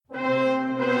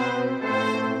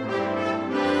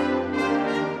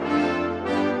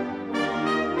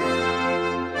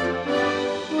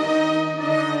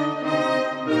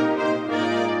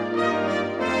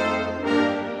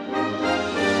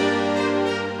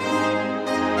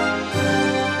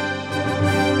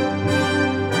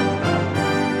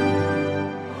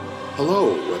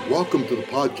Welcome to the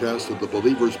podcast of the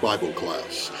Believer's Bible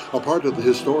Class, a part of the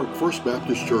historic First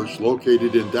Baptist Church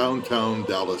located in downtown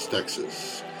Dallas,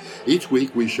 Texas. Each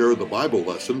week we share the Bible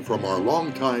lesson from our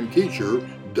longtime teacher,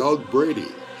 Doug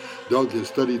Brady. Doug has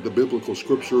studied the biblical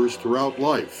scriptures throughout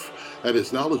life and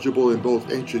is knowledgeable in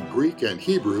both ancient Greek and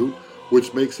Hebrew,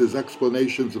 which makes his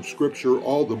explanations of Scripture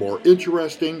all the more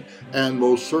interesting and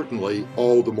most certainly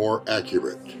all the more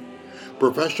accurate.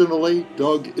 Professionally,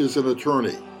 Doug is an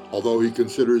attorney, although he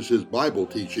considers his Bible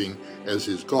teaching as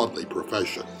his godly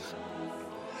profession.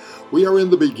 We are in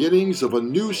the beginnings of a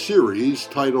new series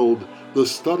titled The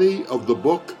Study of the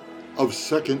Book of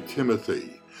 2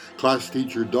 Timothy. Class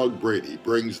teacher Doug Brady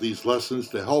brings these lessons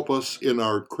to help us in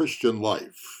our Christian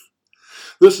life.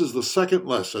 This is the second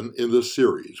lesson in this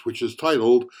series, which is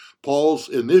titled Paul's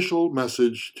Initial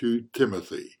Message to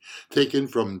Timothy, taken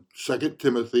from 2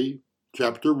 Timothy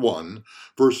chapter 1,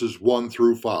 verses 1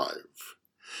 through 5.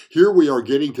 Here we are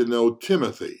getting to know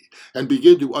Timothy and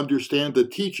begin to understand the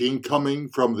teaching coming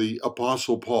from the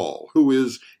Apostle Paul, who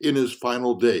is in his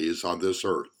final days on this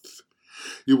earth.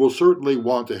 You will certainly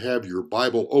want to have your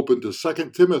Bible open to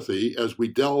 2 Timothy as we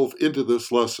delve into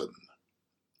this lesson.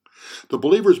 The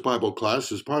Believer's Bible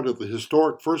Class is part of the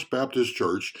historic First Baptist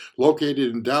Church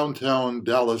located in downtown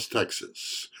Dallas,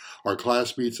 Texas. Our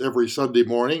class meets every Sunday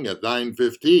morning at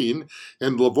 9:15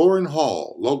 in Lavorne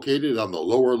Hall, located on the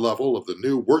lower level of the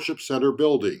new Worship Center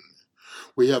building.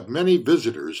 We have many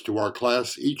visitors to our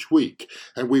class each week,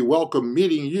 and we welcome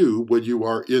meeting you when you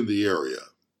are in the area.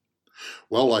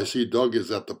 Well, I see Doug is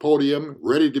at the podium,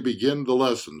 ready to begin the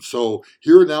lesson. So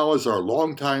here now is our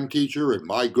longtime teacher and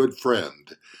my good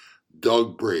friend,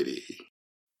 Doug Brady.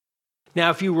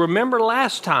 Now, if you remember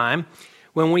last time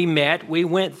when we met, we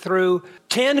went through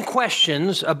 10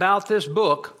 questions about this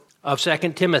book of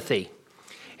 2 Timothy,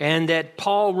 and that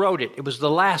Paul wrote it. It was the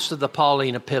last of the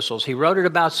Pauline epistles. He wrote it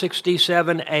about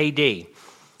 67 AD.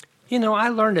 You know, I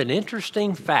learned an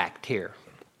interesting fact here.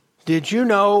 Did you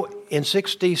know in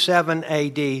 67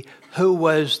 AD who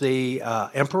was the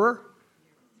emperor?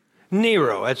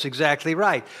 Nero, that's exactly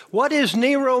right. What is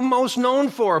Nero most known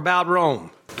for about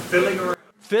Rome?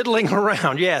 Fiddling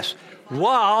around, yes.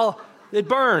 While it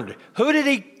burned. Who did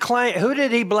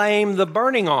he blame the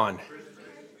burning on?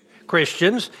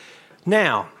 Christians.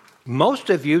 Now, most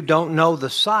of you don't know the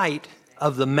site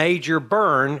of the major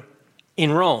burn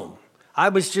in Rome. I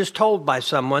was just told by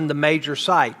someone the major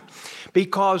site.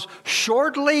 Because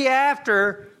shortly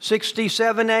after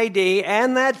 67 AD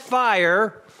and that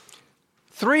fire,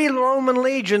 3 Roman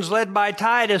legions led by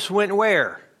Titus went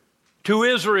where? To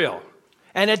Israel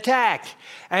and attacked.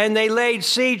 And they laid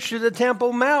siege to the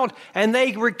Temple Mount. And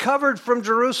they recovered from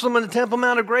Jerusalem and the Temple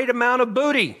Mount a great amount of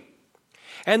booty.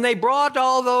 And they brought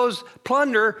all those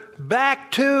plunder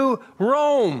back to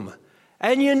Rome.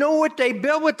 And you know what they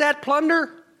built with that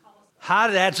plunder?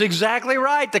 That's exactly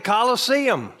right, the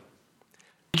Colosseum.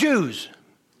 Jews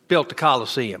built the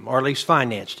Colosseum, or at least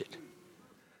financed it.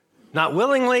 Not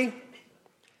willingly.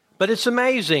 But it's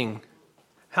amazing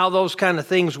how those kind of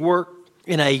things work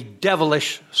in a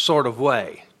devilish sort of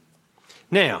way.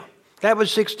 Now, that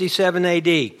was 67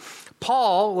 AD.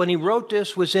 Paul, when he wrote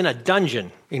this, was in a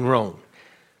dungeon in Rome.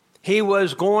 He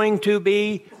was going to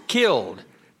be killed.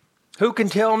 Who can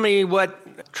tell me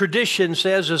what tradition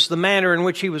says is the manner in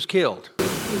which he was killed?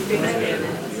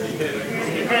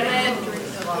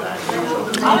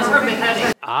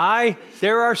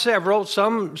 There are several.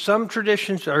 Some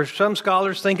traditions or some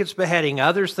scholars think it's beheading.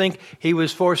 Others think he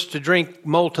was forced to drink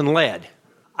molten lead.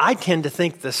 I tend to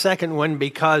think the second one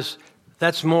because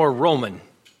that's more Roman.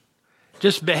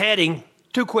 Just beheading,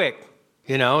 too quick.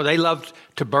 You know, they loved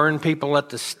to burn people at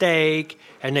the stake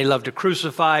and they loved to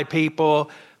crucify people.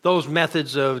 Those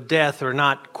methods of death are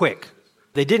not quick.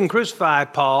 They didn't crucify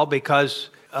Paul because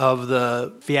of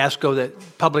the fiasco,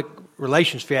 that public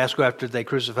relations fiasco after they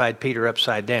crucified Peter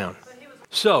upside down.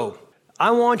 So,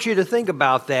 I want you to think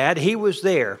about that. He was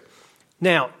there.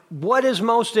 Now, what is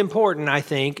most important, I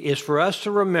think, is for us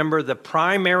to remember the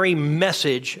primary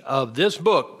message of this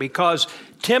book, because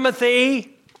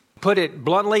Timothy, put it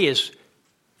bluntly, is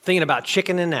thinking about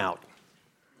chickening out.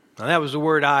 Now, that was the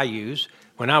word I used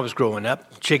when I was growing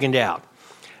up, chickened out.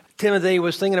 Timothy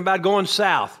was thinking about going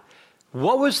south.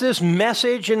 What was this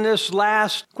message in this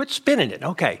last? Quit spinning it.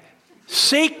 Okay.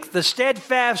 Seek the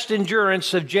steadfast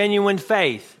endurance of genuine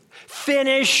faith.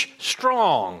 Finish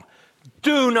strong.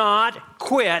 Do not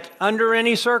quit under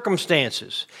any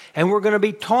circumstances. And we're going to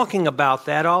be talking about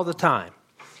that all the time.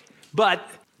 But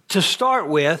to start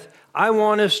with, I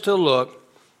want us to look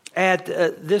at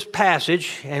this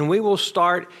passage, and we will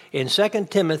start in 2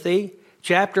 Timothy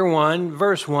chapter 1,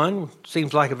 verse 1.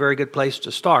 Seems like a very good place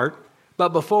to start.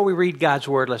 But before we read God's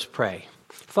Word, let's pray.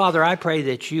 Father, I pray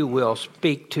that you will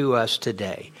speak to us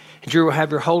today, and you will have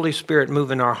your Holy Spirit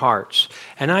move in our hearts.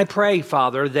 And I pray,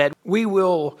 Father, that we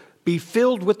will be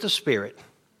filled with the Spirit,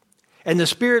 and the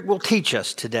Spirit will teach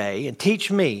us today and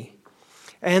teach me,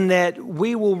 and that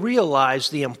we will realize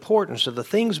the importance of the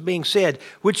things being said,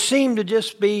 which seem to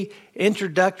just be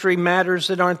introductory matters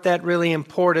that aren't that really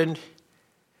important.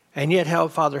 And yet,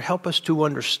 Father, help us to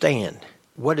understand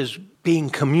what is being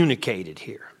communicated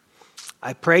here.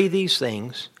 I pray these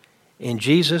things in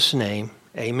Jesus' name,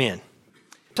 amen.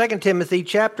 2 Timothy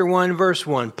chapter 1, verse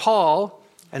 1. Paul,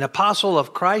 an apostle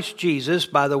of Christ Jesus,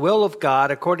 by the will of God,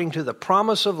 according to the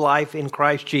promise of life in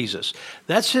Christ Jesus.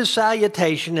 That's his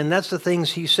salutation, and that's the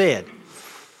things he said.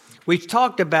 We've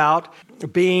talked about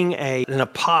being an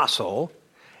apostle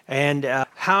and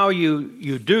how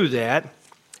you do that.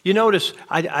 You notice,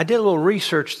 I did a little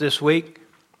research this week.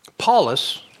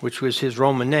 Paulus, which was his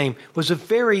Roman name, was a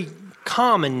very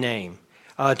common name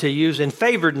to use and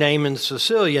favored name in the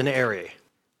Sicilian area.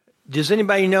 Does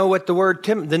anybody know what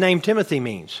the name Timothy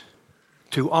means?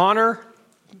 To honor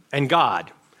and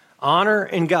God. Honor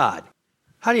and God.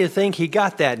 How do you think he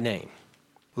got that name?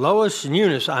 Lois and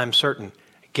Eunice, I'm certain,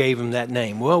 gave him that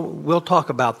name. Well, we'll talk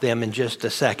about them in just a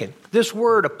second. This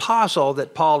word apostle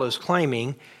that Paul is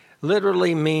claiming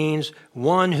literally means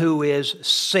one who is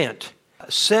sent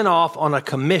off on a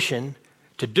commission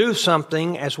to do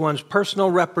something as one's personal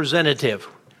representative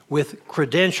with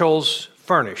credentials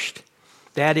furnished.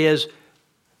 That is,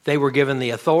 they were given the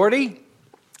authority,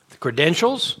 the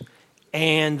credentials,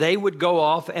 and they would go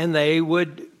off and they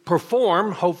would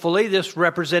perform, hopefully, this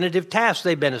representative task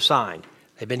they've been assigned.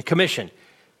 They've been commissioned.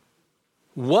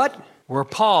 What were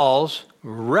Paul's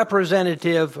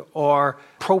representative or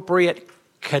appropriate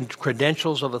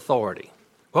credentials of authority?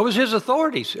 What was his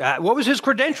authorities? What was his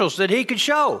credentials that he could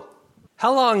show?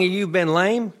 How long have you been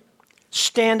lame?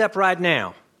 Stand up right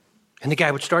now. And the guy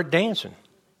would start dancing.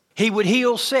 He would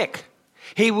heal sick.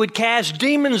 He would cast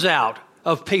demons out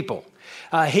of people.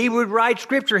 He would write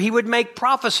scripture. He would make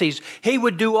prophecies. He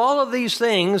would do all of these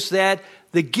things that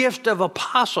the gift of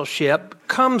apostleship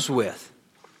comes with.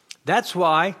 That's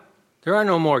why there are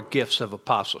no more gifts of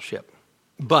apostleship.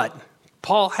 But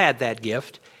Paul had that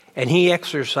gift, and he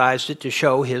exercised it to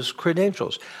show his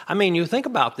credentials. I mean, you think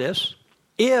about this.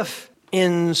 If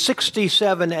in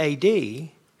 67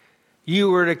 A.D., you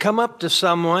were to come up to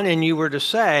someone and you were to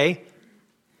say,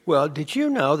 well, did you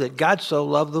know that God so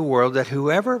loved the world that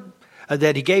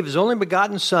that he gave his only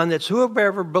begotten Son, that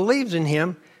whoever believes in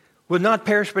him would not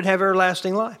perish but have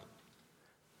everlasting life?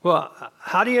 Well,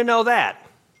 how do you know that?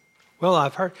 Well,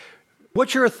 I've heard.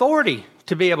 What's your authority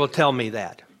to be able to tell me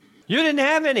that? You didn't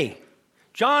have any.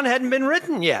 John hadn't been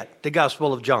written yet, the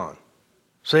Gospel of John.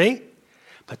 See?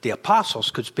 But the apostles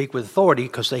could speak with authority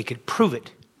because they could prove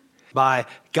it by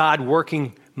God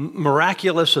working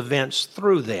miraculous events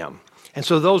through them. And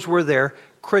so those were their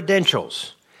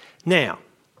credentials. Now,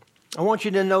 I want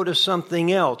you to notice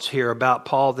something else here about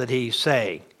Paul that he's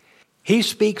saying. He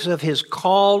speaks of his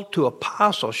call to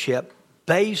apostleship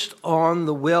based on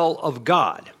the will of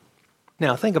God.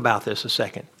 Now, think about this a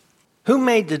second. Who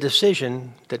made the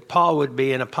decision that Paul would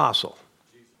be an apostle?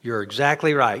 You're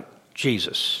exactly right,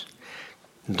 Jesus.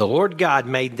 The Lord God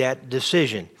made that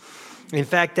decision. In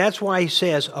fact, that's why he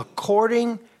says,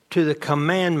 according to the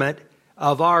commandment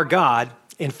of our God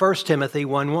in 1 Timothy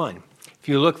 1:1. If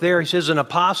you look there, he says, an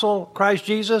apostle, Christ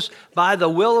Jesus, by the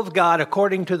will of God,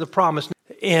 according to the promise.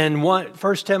 In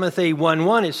 1 Timothy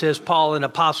 1:1, it says, Paul, an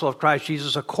apostle of Christ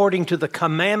Jesus, according to the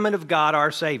commandment of God, our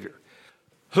Savior.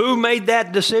 Who made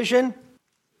that decision?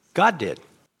 God did.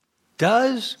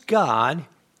 Does God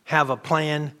have a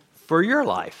plan for your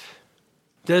life?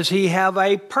 Does he have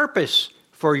a purpose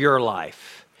for your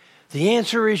life? The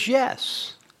answer is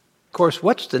yes. Of course,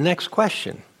 what's the next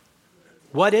question?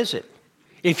 What is it?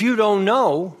 If you don't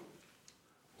know,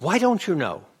 why don't you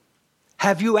know?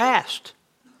 Have you asked?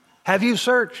 Have you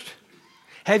searched?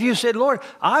 Have you said, Lord,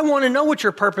 I want to know what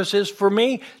your purpose is for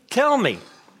me. Tell me.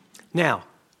 Now,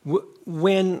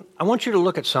 when I want you to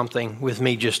look at something with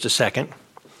me just a second.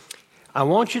 I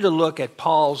want you to look at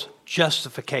Paul's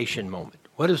justification moment.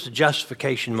 What does the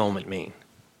justification moment mean?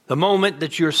 The moment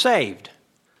that you're saved.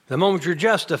 The moment you're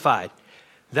justified.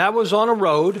 That was on a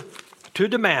road to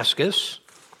Damascus.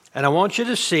 And I want you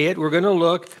to see it. We're going to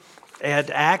look at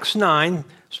Acts 9,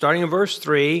 starting in verse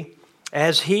 3.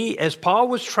 As Paul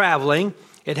was traveling,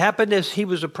 it happened as he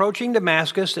was approaching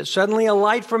Damascus that suddenly a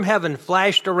light from heaven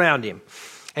flashed around him.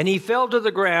 And he fell to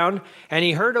the ground, and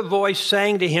he heard a voice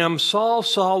saying to him, Saul,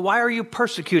 Saul, why are you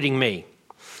persecuting me?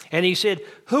 And he said,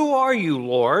 Who are you,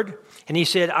 Lord? And he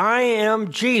said, I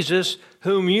am Jesus,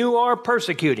 whom you are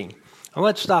persecuting. Now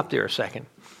let's stop there a second.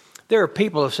 There are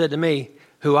people who have said to me,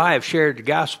 who I have shared the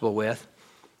gospel with,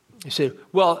 he said,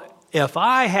 well, if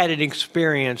I had an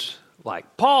experience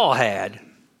like Paul had,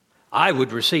 I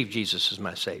would receive Jesus as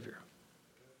my Savior.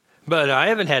 But I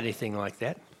haven't had anything like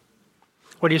that.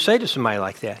 What do you say to somebody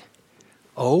like that?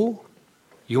 Oh,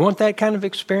 you want that kind of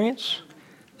experience?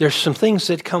 There's some things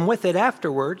that come with it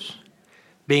afterwards.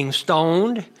 Being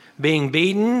stoned, being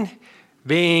beaten,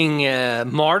 being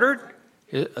martyred.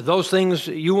 Are those things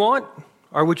you want?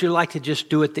 Or would you like to just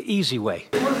do it the easy way?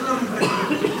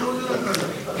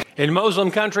 In Muslim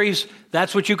countries,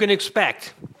 that's what you can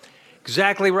expect.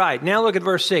 Exactly right. Now look at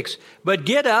verse 6. But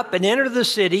get up and enter the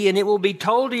city, and it will be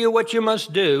told to you what you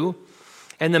must do.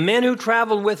 And the men who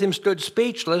traveled with him stood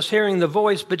speechless, hearing the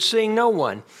voice, but seeing no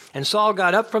one. And Saul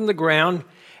got up from the ground,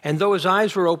 and though his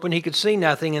eyes were open, he could see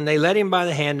nothing. And they led him by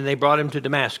the hand, and they brought him to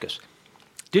Damascus.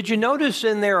 Did you notice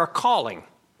in there a calling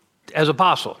as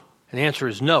apostle? And the answer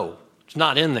is no. It's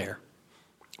not in there.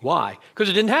 Why? Because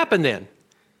it didn't happen then.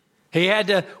 He had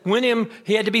to win him.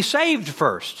 He had to be saved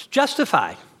first,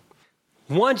 justified.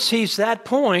 Once he's that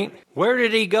point, where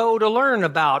did he go to learn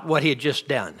about what he had just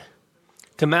done?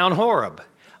 To Mount Horeb.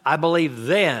 I believe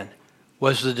then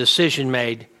was the decision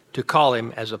made to call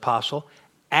him as apostle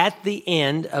at the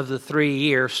end of the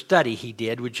 3-year study he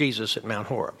did with Jesus at Mount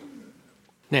Horeb.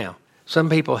 Now, some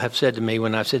people have said to me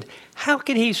when I've said, how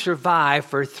could he survive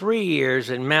for 3 years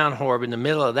in Mount Horeb in the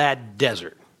middle of that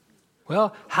desert?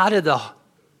 Well, how did the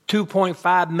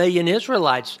 2.5 million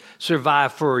Israelites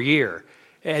survive for a year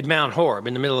at Mount Horeb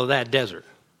in the middle of that desert?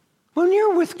 When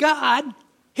you're with God,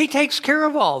 he takes care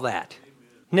of all that.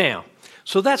 Now,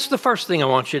 so that's the first thing I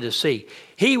want you to see.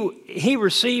 He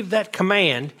received that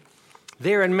command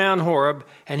there in Mount Horeb,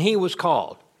 and he was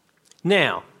called.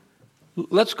 Now,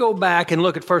 let's go back and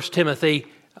look at 2 Timothy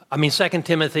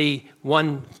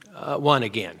 1:1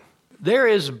 again. There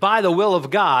is by the will of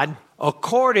God,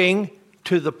 according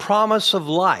to the promise of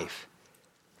life.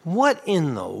 What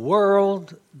in the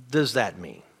world does that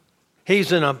mean?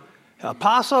 He's an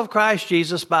apostle of Christ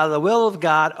Jesus by the will of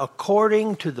God,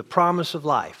 according to the promise of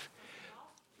life.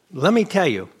 Let me tell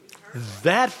you,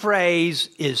 that phrase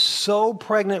is so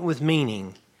pregnant with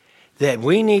meaning that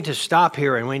we need to stop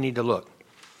here and we need to look.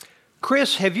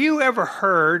 Chris, have you ever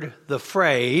heard the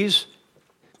phrase,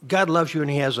 God loves you and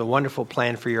he has a wonderful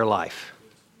plan for your life?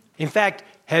 In fact,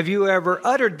 have you ever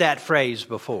uttered that phrase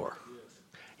before?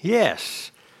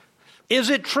 Yes. Is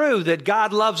it true that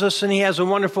God loves us and he has a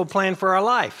wonderful plan for our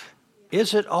life?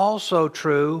 Is it also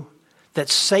true that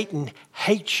Satan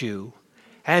hates you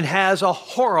and has a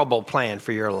horrible plan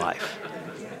for your life?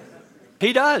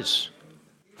 He does.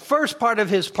 First part of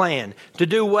his plan, to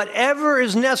do whatever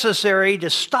is necessary to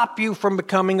stop you from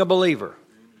becoming a believer.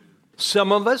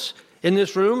 Some of us in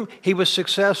this room, he was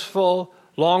successful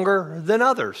longer than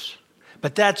others.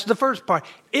 But that's the first part.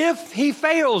 If he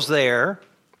fails there,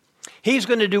 he's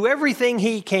going to do everything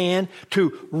he can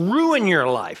to ruin your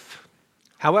life.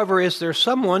 However, is there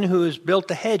someone who has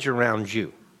built a hedge around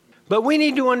you? But we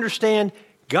need to understand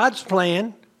God's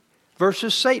plan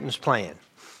versus Satan's plan.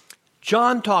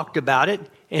 John talked about it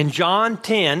in John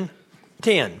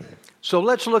 10:10. So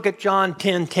let's look at John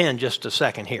 10:10 just a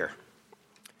second here.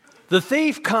 The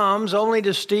thief comes only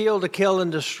to steal, to kill,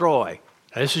 and destroy.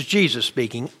 Now, this is Jesus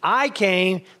speaking. I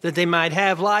came that they might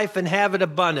have life and have it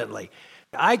abundantly.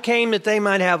 I came that they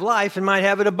might have life and might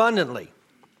have it abundantly.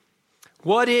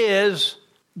 What is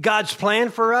God's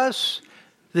plan for us?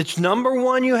 That's number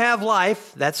one, you have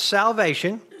life, that's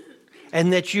salvation,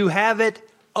 and that you have it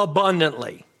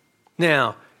abundantly.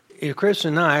 Now, if Chris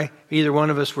and I, either one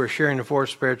of us were sharing the 4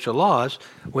 spiritual laws,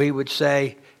 we would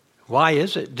say, why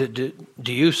is it?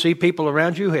 Do you see people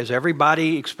around you? Is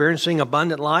everybody experiencing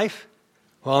abundant life?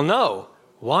 Well, no.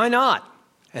 Why not?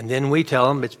 And then we tell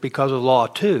them it's because of law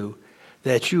 2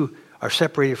 that you are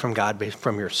separated from God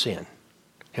from your sin.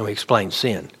 And we explain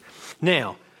sin.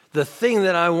 Now, the thing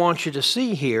that I want you to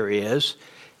see here is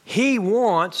he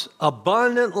wants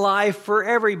abundant life for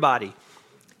everybody.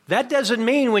 That doesn't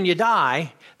mean when you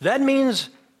die. That means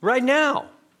right now.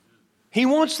 He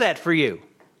wants that for you.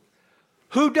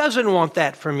 Who doesn't want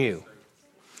that from you?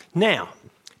 Now,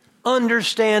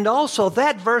 understand also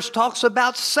that verse talks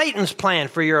about Satan's plan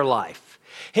for your life.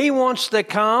 He wants to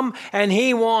come and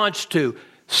he wants to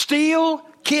steal,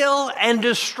 kill, and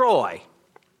destroy.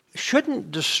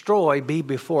 Shouldn't destroy be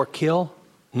before kill?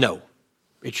 No,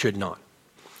 it should not.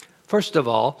 First of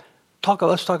all,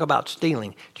 let's talk about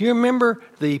stealing. Do you remember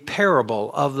the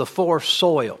parable of the 4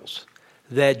 soils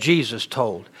that Jesus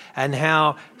told? And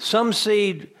how some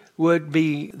seed would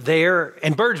be there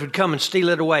and birds would come and steal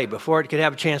it away before it could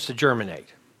have a chance to germinate.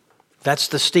 That's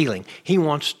the stealing. He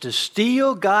wants to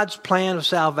steal God's plan of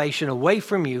salvation away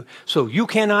from you so you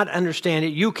cannot understand it,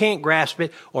 you can't grasp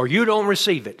it, or you don't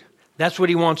receive it. That's what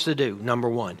he wants to do, number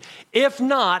one. If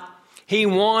not, he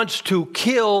wants to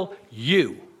kill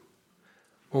you.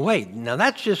 Well, wait, now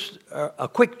that's just a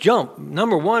quick jump.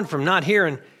 Number one, from not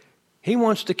hearing, he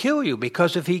wants to kill you,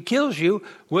 because if he kills you,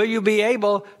 will you be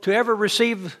able to ever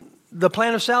receive the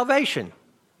plan of salvation?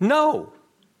 No.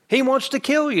 He wants to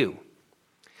kill you.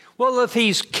 Well, if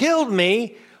he's killed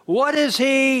me, what has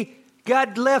he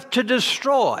got left to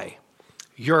destroy?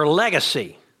 Your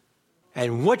legacy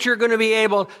and what you're going to be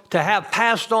able to have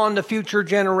passed on to future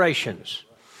generations.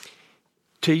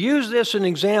 To use this as an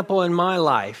example in my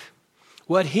life,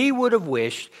 what he would have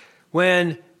wished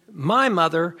when my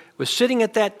mother was sitting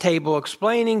at that table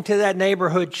explaining to that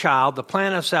neighborhood child the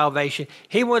plan of salvation,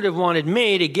 he would have wanted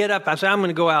me to get up. I said, I'm going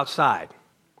to go outside.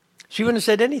 She wouldn't have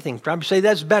said anything. Probably say,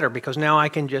 that's better, because now I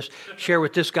can just share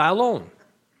with this guy alone.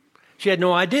 She had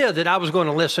no idea that I was going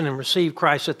to listen and receive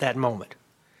Christ at that moment.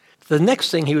 The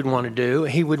next thing he would want to do,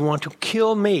 he would want to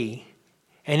kill me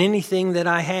and anything that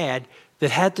I had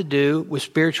that had to do with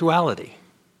spirituality.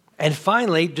 And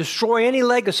finally, destroy any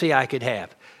legacy I could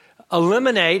have.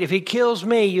 Eliminate, if he kills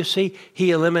me, you see,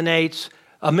 he eliminates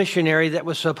a missionary that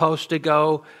was supposed to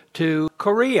go to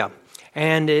Korea.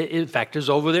 And in fact, is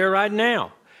over there right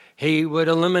now. He would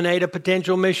eliminate a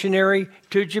potential missionary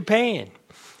to Japan.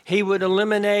 He would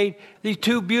eliminate these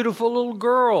two beautiful little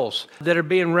girls that are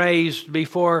being raised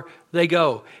before they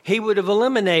go. He would have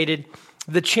eliminated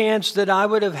the chance that I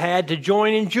would have had to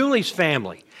join in Julie's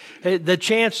family. The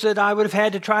chance that I would have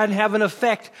had to try and have an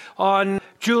effect on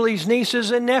Julie's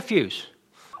nieces and nephews.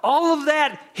 All of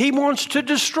that he wants to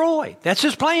destroy. That's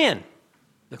his plan.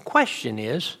 The question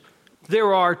is,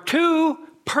 there are two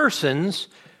persons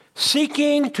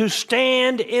seeking to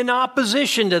stand in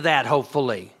opposition to that,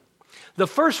 hopefully. The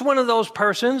first one of those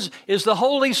persons is the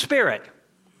Holy Spirit.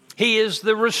 He is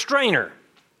the restrainer.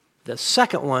 The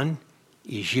second one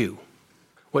is you.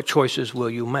 What choices will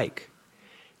you make?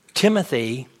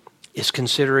 Timothy is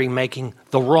considering making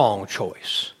the wrong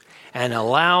choice and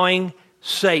allowing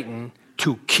Satan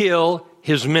to kill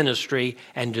his ministry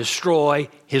and destroy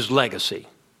his legacy.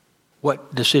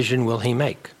 What decision will he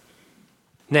make?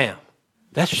 Now,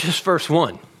 that's just verse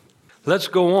 1. Let's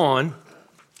go on.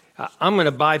 I'm going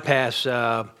to bypass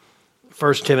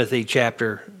 1 Timothy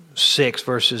chapter 6,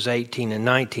 verses 18 and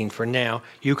 19 for now.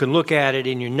 You can look at it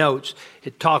in your notes.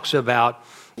 It talks about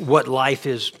what life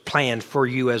is planned for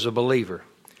you as a believer.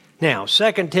 Now,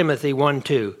 2 Timothy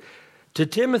 1:2. To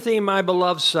Timothy, my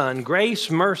beloved son, grace,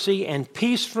 mercy, and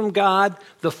peace from God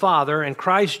the Father and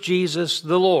Christ Jesus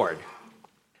the Lord.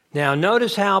 Now,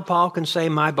 notice how Paul can say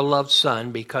my beloved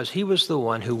son, because he was the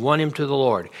one who won him to the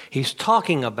Lord. He's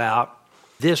talking about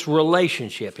this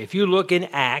relationship. If you look in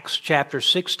Acts chapter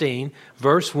 16,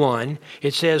 verse 1,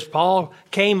 it says, Paul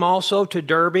came also to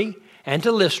Derbe and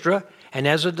to Lystra, and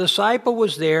as a disciple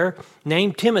was there,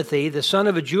 named Timothy, the son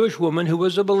of a Jewish woman who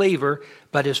was a believer,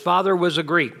 but his father was a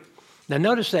Greek. Now,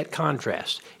 notice that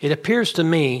contrast. It appears to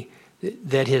me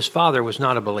that his father was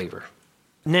not a believer.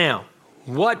 Now,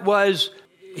 what was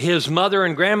his mother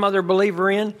and grandmother believer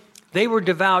in? They were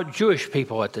devout Jewish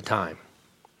people at the time.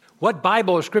 What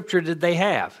Bible or scripture did they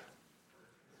have?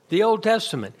 The Old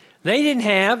Testament. They didn't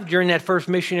have, during that first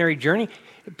missionary journey,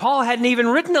 Paul hadn't even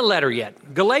written a letter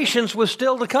yet. Galatians was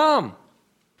still to come.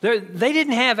 They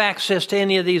didn't have access to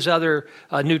any of these other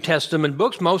New Testament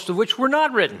books, most of which were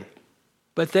not written.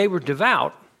 But they were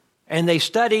devout, and they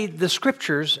studied the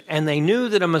scriptures, and they knew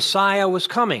that a Messiah was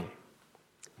coming.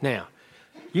 Now,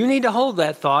 you need to hold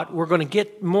that thought. We're going to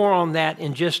get more on that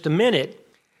in just a minute.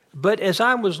 But as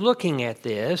I was looking at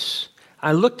this,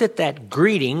 I looked at that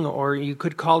greeting, or you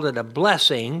could call it a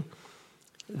blessing,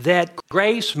 that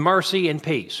grace, mercy, and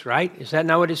peace, right? Is that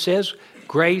not what it says?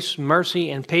 Grace,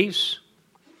 mercy, and peace?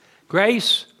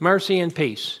 Grace, mercy, and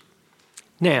peace.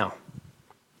 Now,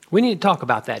 we need to talk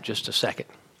about that just a second.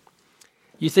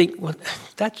 You think, well,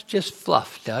 that's just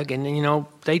fluff, Doug, and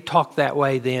they talk that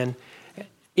way then.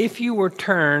 If you were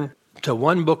turned to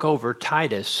one book over,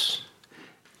 Titus,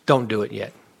 don't do it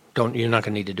yet. You're not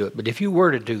going to need to do it. But if you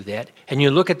were to do that, and you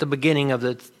look at the beginning of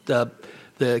the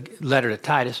letter to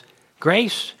Titus,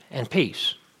 grace and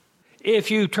peace.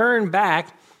 If you turn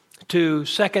back to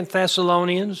 2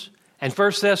 Thessalonians and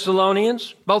 1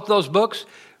 Thessalonians, both those books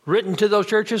written to those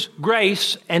churches,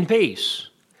 grace and peace.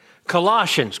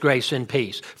 Colossians, grace and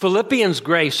peace. Philippians,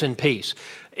 grace and peace.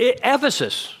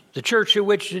 Ephesus, the church at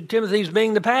which Timothy's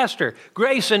being the pastor,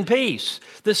 grace and peace.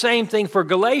 The same thing for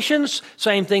Galatians,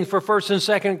 same thing for 1 and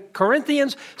 2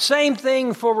 Corinthians, same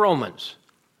thing for Romans.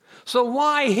 So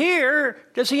why here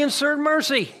does he insert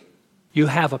mercy? You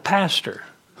have a pastor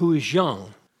who is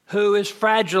young, who is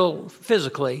fragile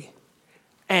physically,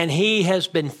 and he has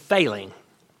been failing.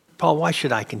 Paul, why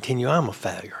should I continue? I'm a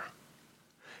failure.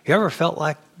 You ever felt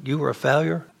like you were a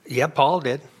failure? Yeah, Paul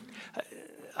did.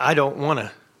 I don't want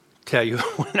to tell you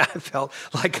when I felt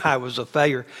like I was a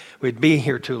failure. We'd be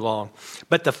here too long.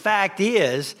 But the fact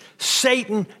is,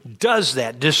 Satan does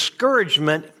that.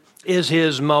 Discouragement is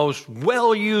his most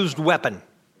well-used weapon.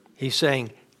 He's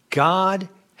saying, God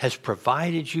has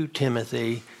provided you,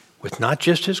 Timothy, with not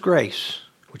just his grace,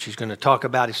 which he's going to talk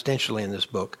about extensively in this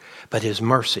book, but his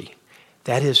mercy.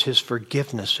 That is his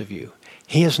forgiveness of you.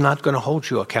 He is not going to hold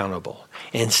you accountable.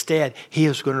 Instead, he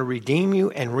is going to redeem you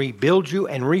and rebuild you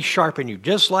and resharpen you,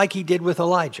 just like he did with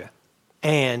Elijah.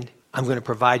 And I'm going to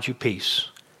provide you peace,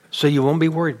 so you won't be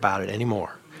worried about it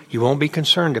anymore. You won't be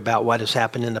concerned about what has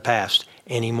happened in the past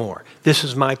anymore. This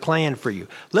is my plan for you.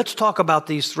 Let's talk about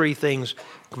these three things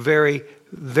very,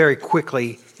 very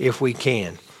quickly if we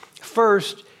can.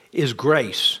 First is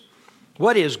grace.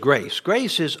 What is grace?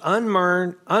 Grace is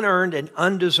unearned and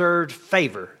undeserved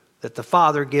favor that the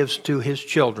Father gives to his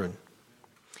children.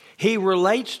 He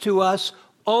relates to us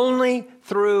only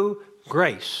through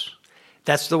grace.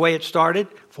 That's the way it started.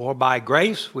 For by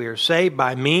grace we are saved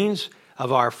by means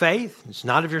of our faith. It's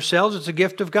not of yourselves, it's a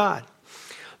gift of God.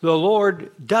 The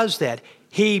Lord does that.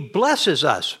 He blesses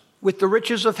us with the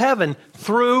riches of heaven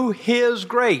through his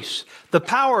grace. The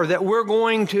power that we're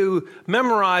going to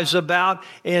memorize about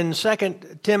in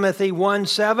 2 Timothy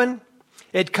 1:7,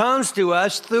 it comes to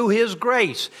us through his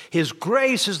grace. His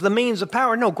grace is the means of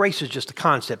power. No, grace is just a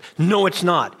concept. No, it's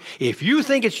not. If you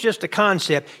think it's just a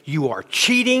concept, you are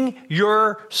cheating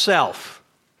yourself.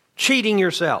 Cheating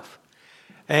yourself.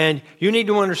 And you need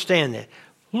to understand that.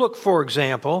 Look, for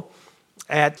example,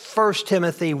 at 1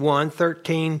 Timothy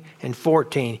 1:13 and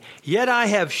 14. Yet I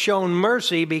have shown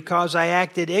mercy because I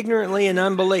acted ignorantly in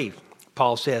unbelief,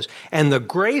 Paul says. And the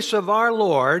grace of our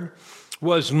Lord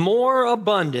was more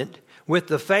abundant with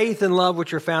the faith and love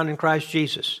which are found in Christ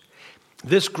Jesus.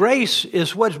 This grace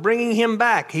is what's bringing him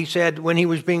back, he said, when he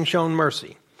was being shown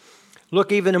mercy.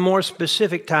 Look even a more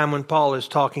specific time when Paul is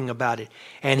talking about it.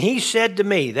 And he said to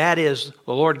me, that is,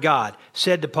 the Lord God,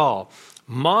 said to Paul,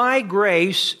 my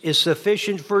grace is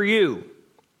sufficient for you,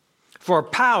 for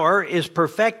power is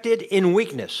perfected in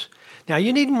weakness. Now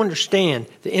you need to understand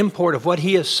the import of what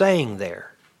he is saying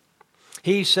there.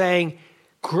 He's saying,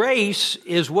 grace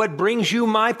is what brings you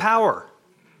my power,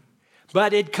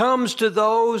 but it comes to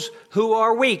those who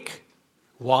are weak.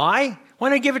 Why? Why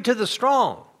not give it to the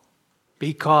strong?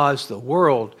 Because the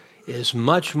world is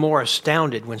much more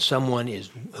astounded when someone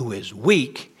who is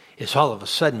weak is all of a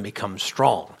sudden becomes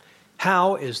strong.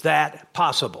 How is that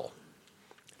possible?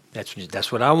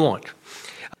 That's what I want.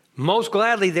 Most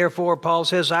gladly, therefore, Paul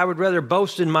says, I would rather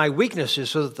boast in my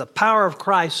weaknesses so that the power of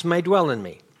Christ may dwell in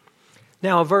me.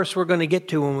 Now, a verse we're going to get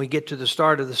to when we get to the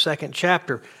start of the second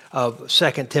chapter of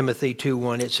 2 Timothy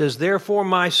 2:1. It says, therefore,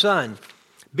 my son,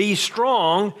 be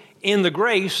strong in the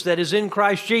grace that is in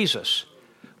Christ Jesus.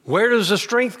 Where does the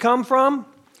strength come from?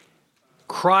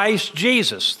 Christ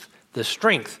Jesus, the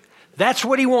strength. That's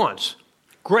what he wants.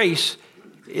 Grace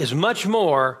is much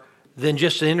more than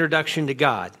just an introduction to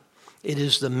God. It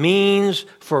is the means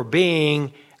for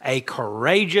being a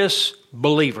courageous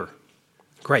believer.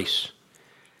 Grace.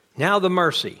 Now the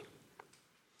mercy.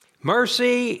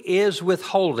 Mercy is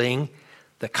withholding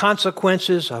the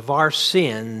consequences of our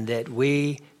sin that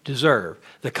we deserve.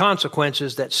 The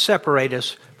consequences that separate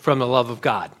us from the love of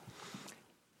God.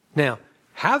 Now,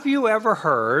 have you ever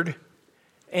heard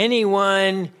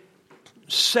anyone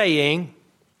saying,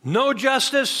 no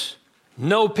justice,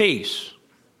 no peace?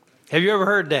 Have you ever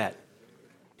heard that?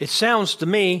 It sounds to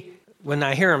me, when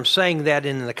I hear them saying that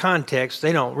in the context,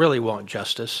 they don't really want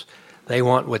justice. They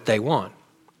want what they want.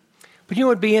 But you know,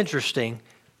 it would be interesting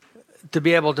to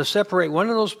be able to separate one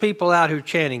of those people out who's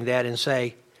chanting that and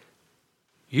say,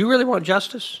 you really want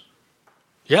justice?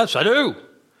 Yes, I do.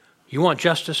 You want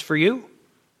justice for you?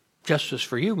 Justice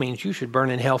for you means you should burn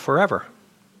in hell forever.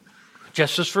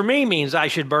 Justice for me means I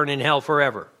should burn in hell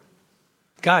forever.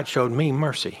 God showed me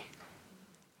mercy.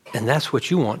 And that's what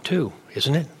you want too,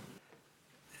 isn't it?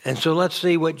 And so let's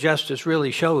see what justice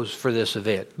really shows for this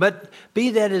event. But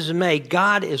be that as it may,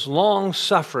 God is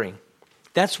long-suffering.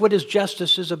 That's what his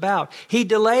justice is about. He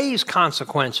delays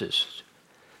consequences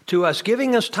to us,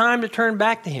 giving us time to turn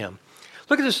back to him.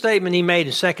 Look at the statement he made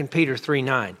in 2 Peter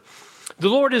 3:9. The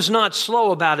Lord is not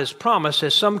slow about his promise,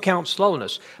 as some count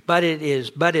slowness, but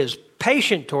is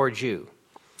patient towards you,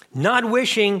 not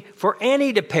wishing for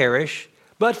any to perish,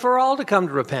 but for all to come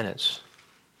to repentance.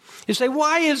 You say,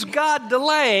 why is God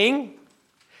delaying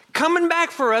coming back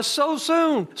for us so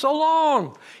soon, so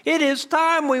long? It is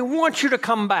time. We want you to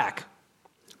come back.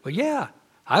 Well, yeah,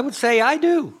 I would say I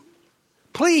do.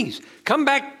 Please, come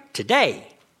back today.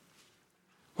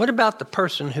 What about the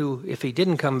person who, if he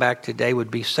didn't come back today, would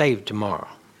be saved tomorrow?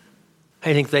 How do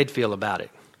you think they'd feel about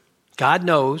it? God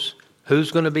knows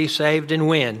who's going to be saved and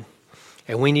when,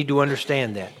 and we need to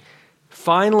understand that.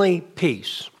 Finally,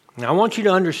 peace. Now, I want you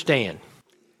to understand,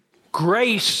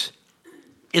 grace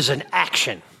is an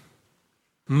action.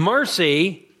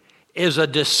 Mercy is a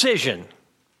decision.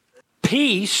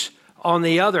 Peace, on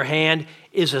the other hand,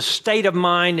 is a state of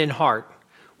mind and heart,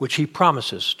 which he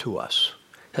promises to us.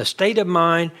 A state of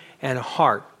mind and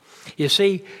heart. You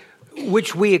see,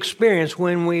 which we experience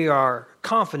when we are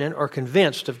confident or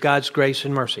convinced of God's grace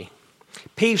and mercy.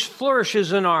 Peace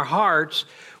flourishes in our hearts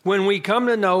when we come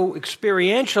to know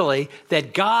experientially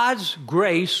that God's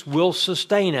grace will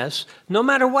sustain us no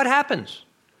matter what happens.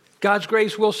 God's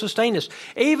grace will sustain us,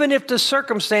 even if the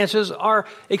circumstances are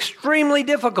extremely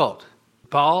difficult.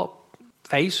 Paul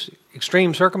faced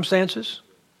extreme circumstances?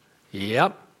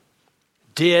 Yep.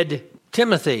 Did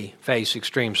Timothy face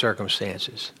extreme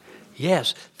circumstances?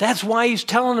 Yes. That's why he's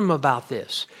telling them about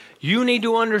this. You need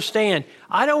to understand,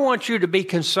 I don't want you to be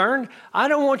concerned. I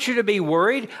don't want you to be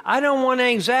worried. I don't want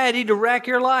anxiety to wreck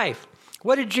your life.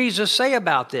 What did Jesus say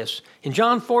about this? In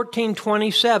John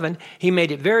 14:27, he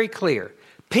made it very clear.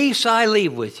 Peace I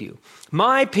leave with you.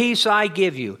 My peace I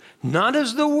give you. Not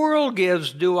as the world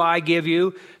gives do I give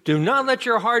you. Do not let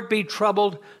your heart be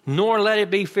troubled, nor let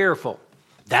it be fearful.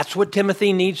 That's what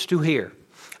Timothy needs to hear.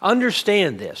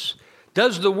 Understand this. Can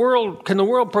the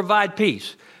world provide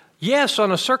peace? Yes,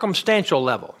 on a circumstantial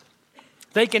level.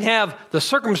 They can have the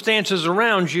circumstances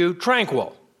around you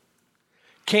tranquil.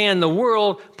 Can the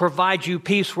world provide you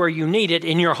peace where you need it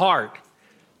in your heart?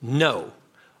 No.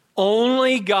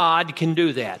 Only God can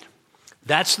do that.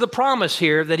 That's the promise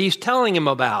here that he's telling him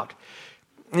about.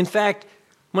 In fact,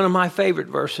 one of my favorite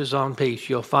verses on peace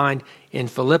you'll find in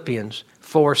Philippians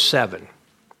 4:7.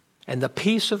 And the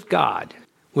peace of God,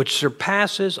 which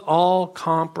surpasses all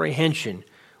comprehension,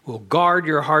 will guard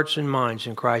your hearts and minds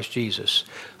in Christ Jesus.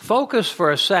 Focus for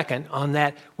a second on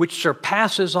that which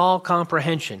surpasses all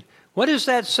comprehension. What is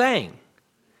that saying?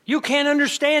 You can't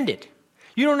understand it.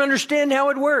 You don't understand how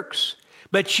it works.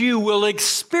 But you will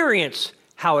experience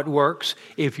how it works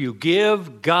if you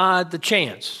give God the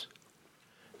chance.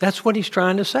 That's what he's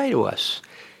trying to say to us.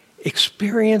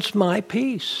 Experience my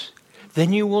peace.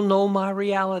 Then you will know my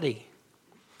reality.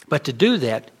 But to do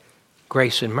that,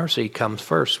 grace and mercy comes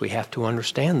first. We have to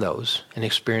understand those and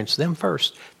experience them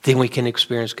first. Then we can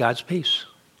experience God's peace.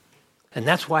 And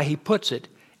that's why he puts it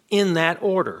in that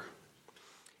order.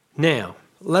 Now,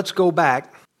 let's go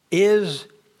back. Is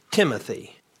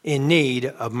Timothy in need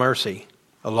of mercy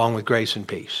along with grace and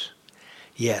peace?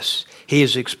 Yes, he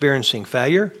is experiencing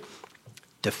failure,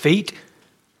 defeat,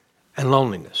 and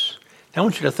loneliness. Now, I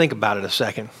want you to think about it a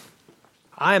second.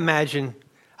 I imagine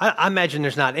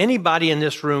there's not anybody in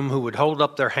this room who would hold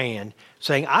up their hand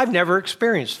saying, I've never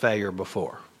experienced failure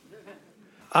before.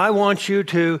 I want you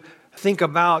to think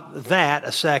about that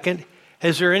a second.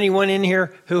 Is there anyone in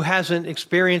here who hasn't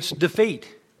experienced defeat?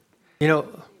 You know,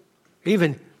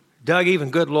 even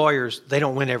good lawyers, they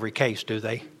don't win every case, do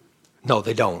they? No,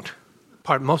 they don't.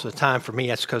 Most of the time for me,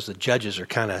 that's because the judges are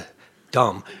kind of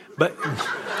dumb. But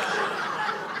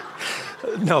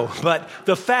no, but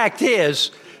the fact is,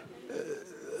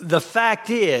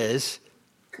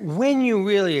 when you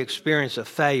really experience a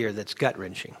failure that's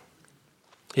gut-wrenching,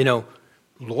 you know,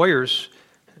 lawyers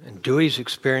and Dewey's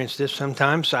experienced this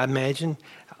sometimes, I imagine.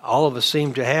 All of us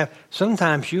seem to have.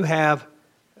 Sometimes you have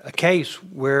a case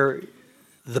where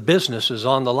the business is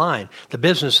on the line. The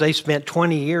business they spent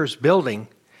 20 years building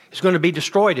is going to be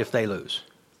destroyed if they lose.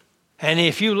 And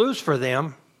if you lose for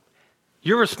them,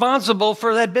 you're responsible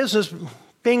for that business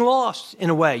being lost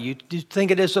in a way. You think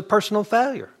it is a personal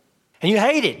failure. And you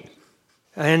hate it.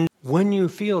 And when you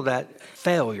feel that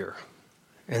failure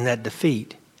and that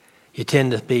defeat, you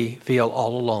tend to feel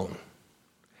all alone.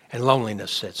 And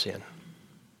loneliness sets in.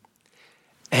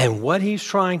 And what he's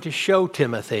trying to show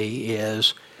Timothy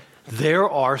is there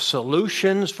are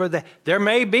solutions for that. There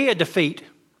may be a defeat.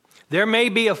 There may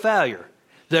be a failure.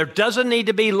 There doesn't need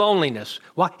to be loneliness.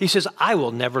 Why? He says, I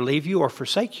will never leave you or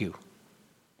forsake you.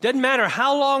 Doesn't matter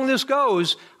how long this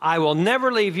goes, I will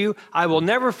never leave you. I will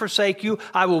never forsake you.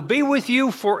 I will be with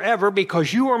you forever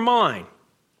because you are mine.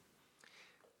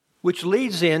 Which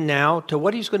leads in now to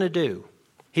what he's going to do.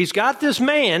 He's got this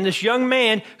young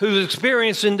man who's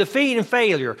experiencing defeat and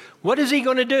failure. What is he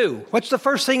going to do? What's the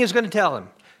first thing he's going to tell him?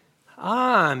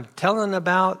 I'm telling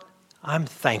about I'm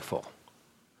thankful.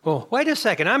 Well, wait a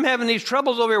second. I'm having these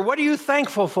troubles over here. What are you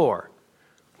thankful for?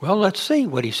 Well, let's see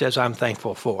what he says I'm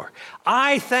thankful for.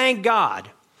 I thank God,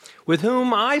 with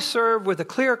whom I serve with a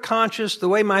clear conscience the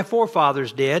way my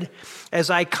forefathers did,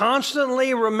 as I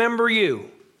constantly remember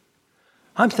you.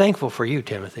 I'm thankful for you,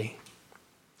 Timothy.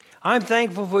 I'm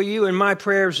thankful for you in my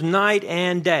prayers night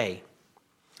and day.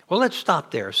 Well, let's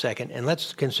stop there a second and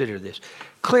let's consider this.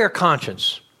 Clear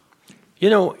conscience. You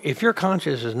know, if your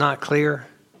conscience is not clear,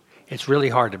 it's really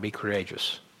hard to be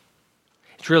courageous.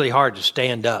 It's really hard to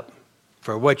stand up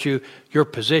for what your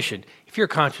position, if your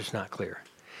conscience is not clear.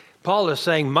 Paul is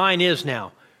saying, mine is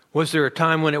now. Was there a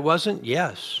time when it wasn't?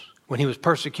 Yes. When he was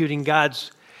persecuting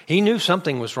he knew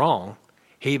something was wrong,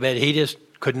 but he just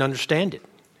couldn't understand it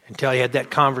until he had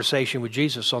that conversation with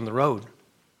Jesus on the road.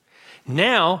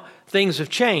 Now, things have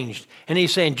changed. And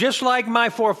he's saying, just like my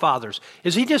forefathers.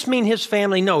 Does he just mean his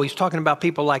family? No, he's talking about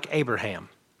people like Abraham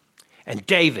and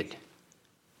David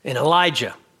and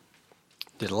Elijah.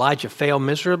 Did Elijah fail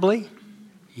miserably?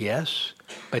 Yes.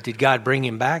 But did God bring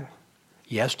him back?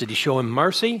 Yes. Did he show him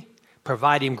mercy?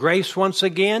 Provide him grace once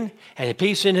again? And a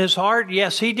peace in his heart?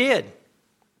 Yes, he did.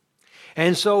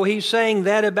 And so he's saying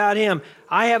that about him.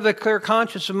 I have a clear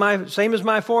conscience of same as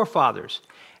my forefathers.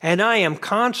 And I am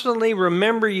constantly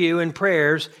remember you in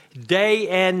prayers day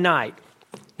and night.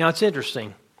 Now it's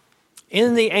interesting.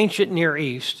 In the ancient Near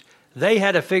East, they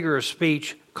had a figure of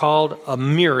speech called a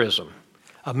merism.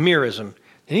 A merism.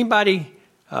 Anybody,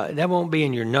 that won't be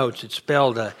in your notes. It's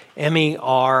spelled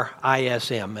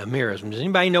M-E-R-I-S-M, a merism. Does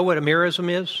anybody know what a merism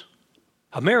is?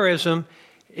 A merism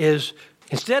is,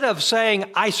 instead of saying,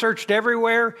 I searched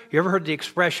everywhere, you ever heard the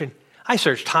expression, I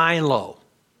searched high and low.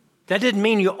 That didn't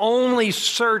mean you only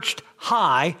searched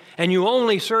high and you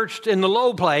only searched in the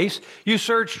low place. You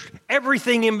searched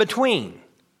everything in between.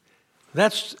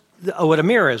 That's what a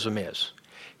merism is.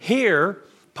 Here,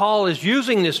 Paul is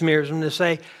using this merism to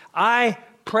say, I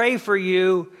pray for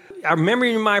you, I remember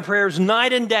you in my prayers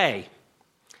night and day.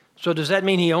 So does that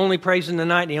mean he only prays in the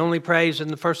night and he only prays in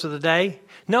the first of the day?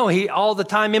 No, he all the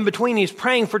time in between he's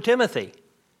praying for Timothy.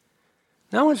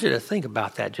 Now I want you to think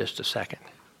about that just a second.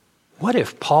 What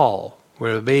if Paul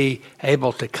were to be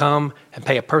able to come and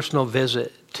pay a personal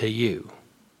visit to you?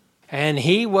 And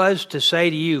he was to say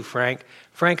to you, Frank,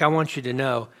 I want you to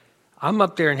know, I'm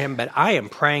up there in heaven, but I am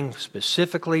praying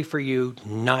specifically for you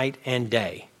night and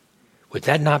day. Would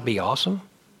that not be awesome?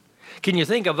 Can you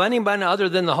think of anybody other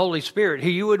than the Holy Spirit who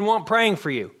you would want praying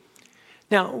for you?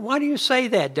 Now, why do you say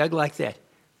that, Doug, like that?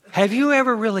 Have you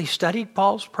ever really studied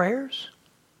Paul's prayers?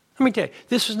 Let me tell you,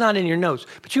 this is not in your notes,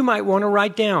 but you might want to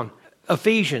write down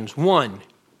Ephesians 1,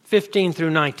 15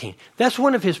 through 19. That's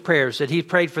one of his prayers that he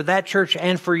prayed for that church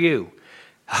and for you.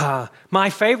 My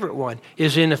favorite one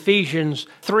is in Ephesians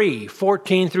 3,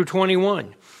 14 through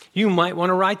 21. You might want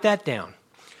to write that down.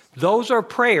 Those are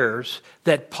prayers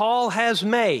that Paul has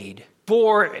made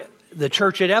for the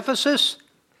church at Ephesus,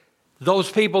 those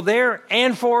people there,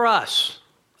 and for us,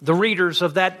 the readers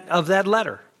of that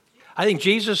letter. I think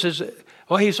Jesus is,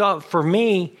 for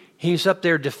me, he's up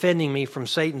there defending me from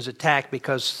Satan's attack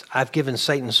because I've given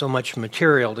Satan so much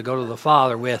material to go to the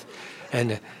Father with.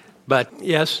 But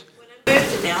yes? When I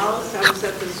moved to Dallas, I was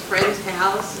at this friend's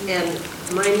house, and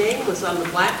my name was on the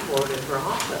blackboard in her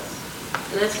office.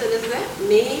 And I said, is that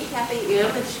me, Kathy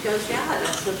M? And she goes, yeah. And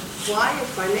I said, why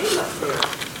is my name up there?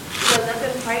 She goes, I've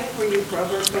been praying for you for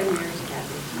over 10 years,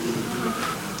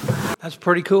 Kathy. That's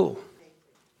pretty cool.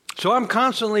 So I'm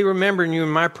constantly remembering you in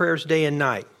my prayers day and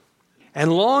night,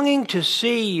 and longing to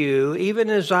see you, even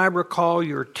as I recall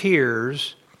your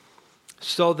tears,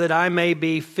 so that I may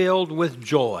be filled with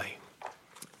joy.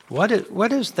 What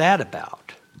is that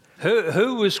about?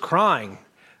 Who was crying?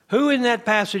 Who in that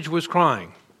passage was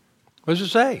crying? What does it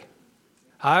say?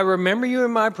 I remember you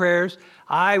in my prayers,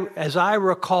 as I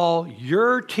recall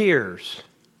your tears.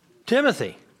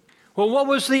 Timothy. Well, what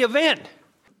was the event?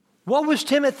 What was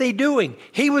Timothy doing?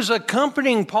 He was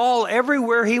accompanying Paul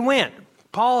everywhere he went.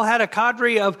 Paul had a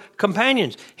cadre of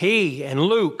companions. He and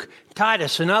Luke,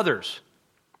 Titus, and others.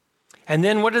 And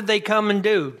then what did they come and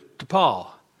do to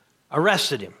Paul?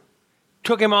 Arrested him.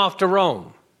 Took him off to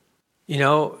Rome. You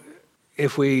know,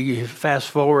 if we fast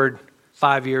forward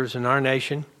 5 years in our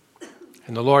nation,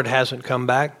 and the Lord hasn't come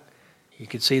back, you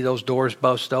could see those doors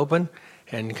bust open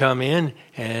and come in,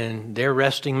 and they're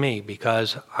arresting me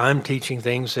because I'm teaching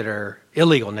things that are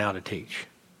illegal now to teach.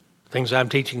 Things I'm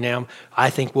teaching now, I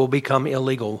think will become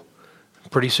illegal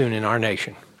pretty soon in our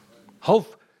nation.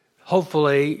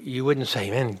 Hopefully, you wouldn't say,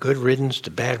 man, good riddance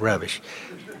to bad rubbish.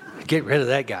 Get rid of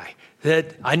that guy.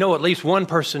 That I know at least one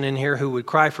person in here who would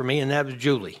cry for me, and that was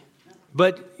Julie.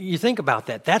 But you think about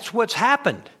that. That's what's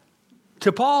happened.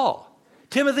 to Paul.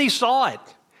 Timothy saw it.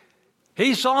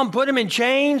 He saw him put him in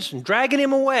chains and dragging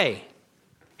him away.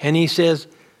 And he says,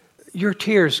 your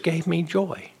tears gave me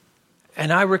joy.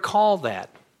 And I recall that.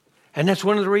 And that's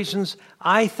one of the reasons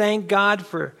I thank God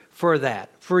for that,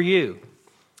 for you.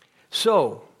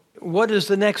 So, what is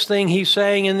the next thing he's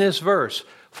saying in this verse?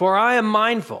 For I am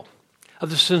mindful of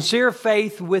the sincere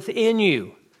faith within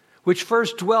you, which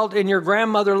first dwelt in your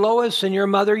grandmother Lois and your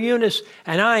mother Eunice,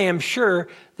 and I am sure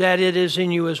that it is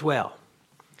in you as well.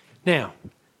 Now,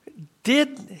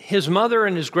 did his mother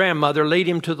and his grandmother lead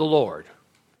him to the Lord?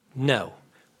 No,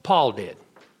 Paul did.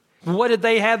 What did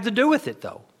they have to do with it,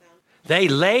 though? They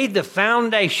laid the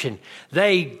foundation.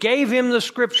 They gave him the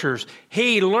scriptures.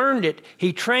 He learned it.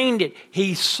 He trained it.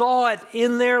 He saw it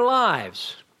in their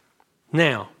lives.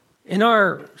 Now, in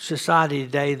our society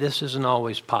today, this isn't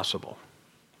always possible.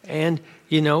 And,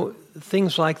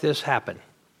 things like this happen.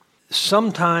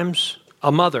 Sometimes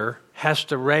a mother has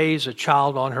to raise a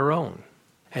child on her own,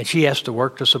 and she has to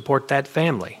work to support that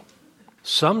family.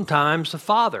 Sometimes the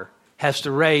father has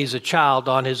to raise a child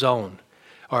on his own,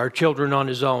 or children on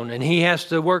his own, and he has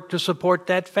to work to support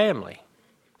that family.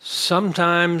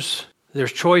 Sometimes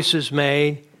there's choices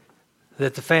made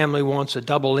that the family wants a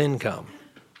double income.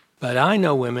 But I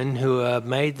know women who have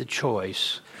made the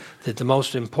choice that the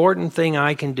most important thing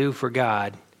I can do for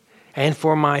God and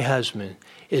for my husband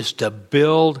is to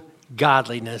build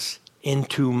godliness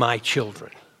into my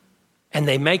children. And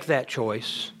they make that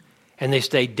choice, and they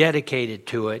stay dedicated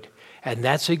to it, and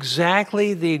that's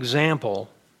exactly the example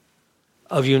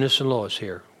of Eunice and Lois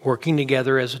here, working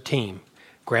together as a team,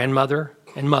 grandmother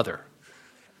and mother.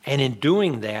 And in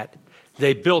doing that,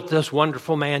 they built this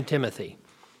wonderful man, Timothy.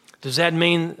 Does that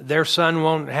mean their son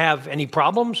won't have any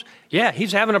problems? Yeah,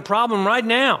 he's having a problem right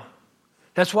now.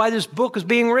 That's why this book is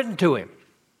being written to him.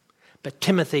 But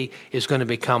Timothy is going to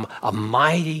become a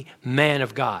mighty man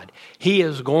of God. He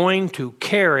is going to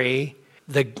carry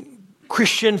the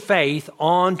Christian faith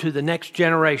on to the next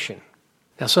generation.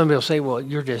 Now, somebody will say, well,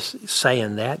 you're just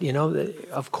saying that.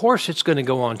 Of course it's going to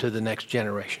go on to the next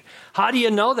generation. How do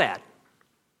you know that?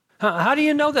 How do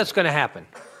you know that's going to happen?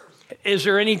 Is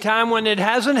there any time when it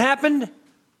hasn't happened?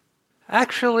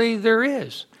 Actually, there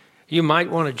is. You might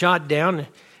want to jot down.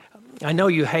 I know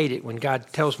you hate it when God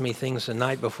tells me things the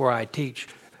night before I teach.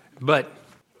 But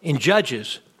in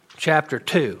Judges chapter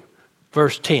 2,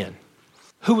 verse 10,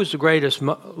 who was the greatest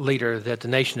leader that the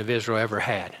nation of Israel ever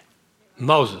had?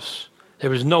 Moses. There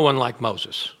was no one like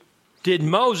Moses. Did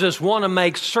Moses want to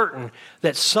make certain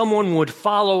that someone would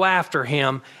follow after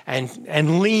him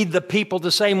and lead the people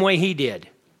the same way he did?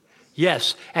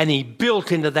 Yes, and he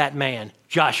built into that man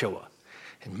Joshua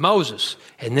and Moses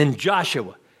and then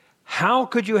Joshua. How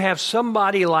could you have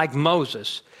somebody like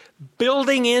Moses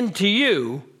building into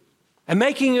you and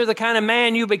making you the kind of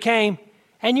man you became,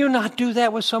 and you not do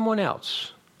that with someone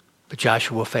else? But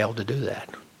Joshua failed to do that.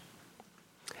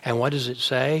 And what does it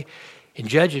say? In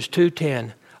Judges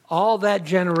 2:10, all that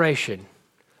generation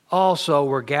also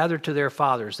were gathered to their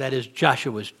fathers, that is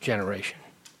Joshua's generation.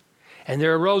 And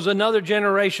there arose another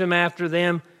generation after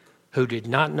them who did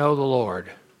not know the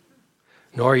Lord,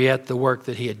 nor yet the work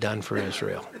that he had done for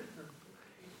Israel.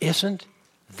 Isn't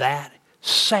that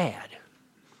sad?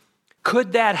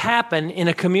 Could that happen in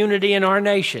a community in our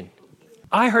nation?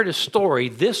 I heard a story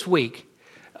this week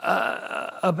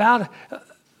about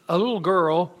a little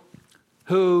girl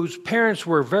whose parents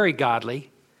were very godly,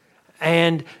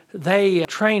 and they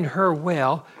trained her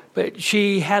well, but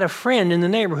she had a friend in the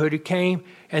neighborhood who came,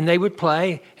 and they would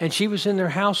play, and she was in their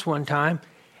house one time,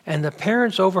 and the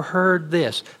parents overheard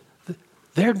this.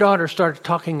 Their daughter started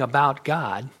talking about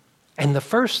God, and the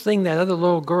first thing that other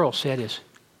little girl said is,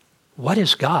 "What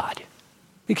is God?"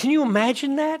 Can you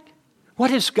imagine that?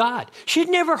 What is God? She'd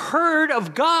never heard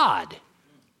of God.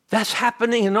 That's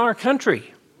happening in our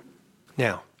country.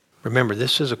 Now, remember,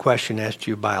 this is a question asked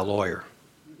you by a lawyer.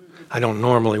 I don't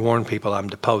normally warn people I'm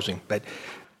deposing, but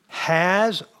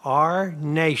has our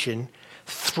nation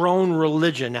thrown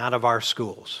religion out of our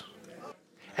schools?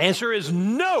 Answer is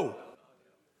no.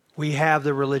 We have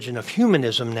the religion of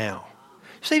humanism now.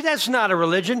 See, that's not a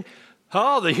religion.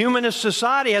 Oh, the Humanist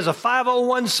Society has a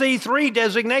 501c3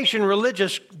 designation,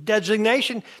 religious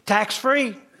designation,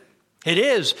 tax-free. It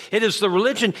is. It is the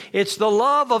religion. It's the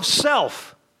love of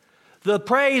self, the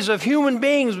praise of human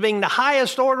beings being the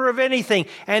highest order of anything,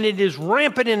 and it is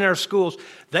rampant in our schools.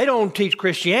 They don't teach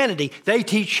Christianity. They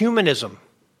teach humanism.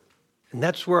 And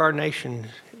that's where our nation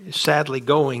is sadly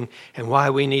going and why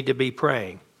we need to be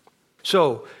praying.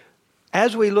 So,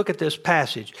 as we look at this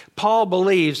passage, Paul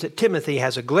believes that Timothy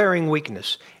has a glaring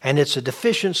weakness, and it's a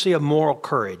deficiency of moral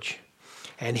courage.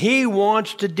 And he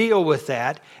wants to deal with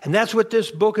that. And that's what this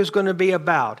book is going to be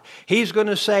about. He's going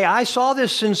to say, I saw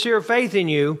this sincere faith in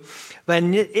you, but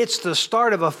it's the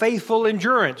start of a faithful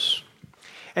endurance.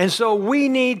 And so we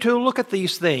need to look at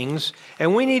these things,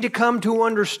 and we need to come to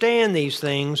understand these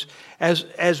things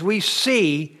as we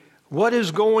see what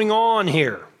is going on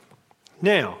here.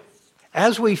 Now,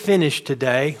 as we finish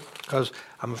today, because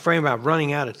I'm afraid I'm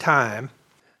running out of time,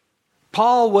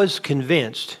 Paul was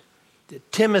convinced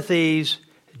that Timothy's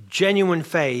genuine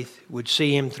faith would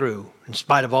see him through, in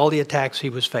spite of all the attacks he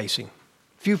was facing.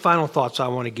 A few final thoughts I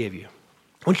want to give you.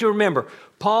 I want you to remember,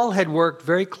 Paul had worked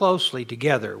very closely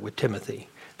together with Timothy.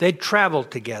 They'd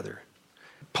traveled together.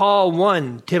 Paul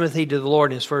won Timothy to the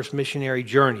Lord in his first missionary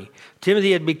journey.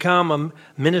 Timothy had become a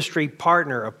ministry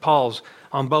partner of Paul's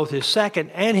on both his second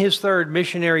and his third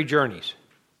missionary journeys.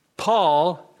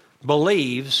 Paul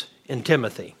believes in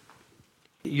Timothy.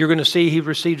 You're going to see he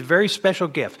received a very special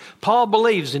gift. Paul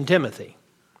believes in Timothy.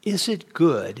 Is it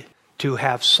good to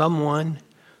have someone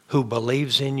who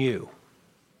believes in you?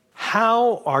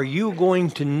 How are you going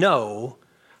to know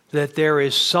that there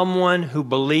is someone who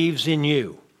believes in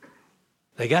you?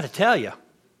 They got to tell you.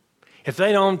 If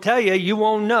they don't tell you, you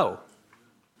won't know.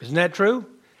 Isn't that true?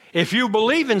 If you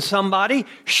believe in somebody,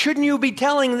 shouldn't you be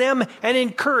telling them and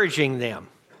encouraging them?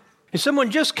 And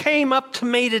someone just came up to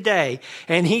me today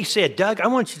and he said, Doug, I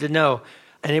want you to know,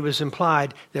 and it was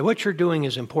implied that what you're doing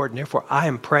is important. Therefore, I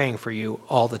am praying for you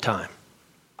all the time.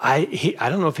 I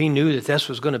don't know if he knew that this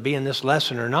was going to be in this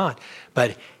lesson or not,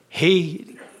 but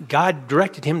God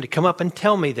directed him to come up and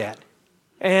tell me that.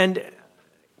 And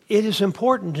it is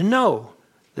important to know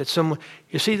that someone,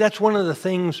 you see, that's one of the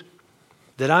things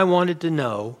that I wanted to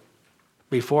know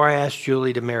before I asked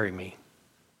Julie to marry me.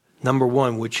 Number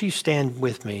one, would she stand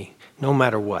with me no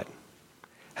matter what?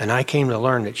 And I came to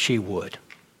learn that she would.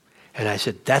 And I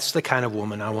said, that's the kind of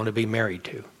woman I want to be married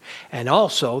to. And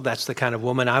also, that's the kind of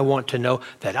woman I want to know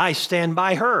that I stand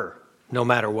by her no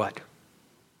matter what.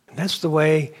 And that's the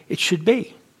way it should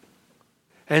be.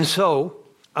 And so,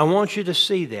 I want you to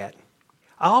see that.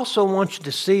 I also want you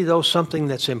to see, though, something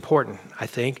that's important, I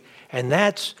think, and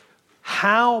that's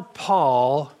how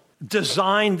Paul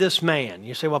designed this man.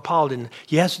 You say, well, Paul didn't.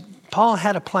 Yes, Paul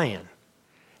had a plan.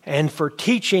 And for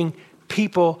teaching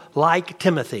people like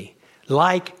Timothy,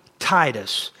 like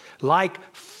Titus, like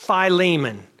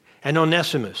Philemon and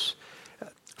Onesimus.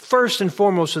 First and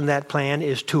foremost in that plan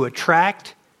is to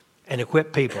attract and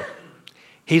equip people.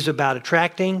 He's about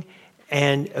attracting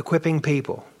and equipping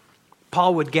people.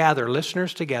 Paul would gather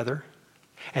listeners together,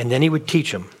 and then he would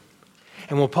teach them.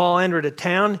 And when Paul entered a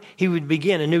town, he would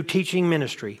begin a new teaching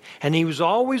ministry. And he was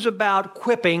always about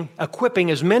equipping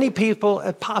as many people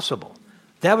as possible.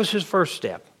 That was his first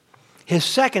step. His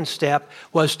second step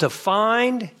was to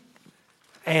find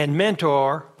and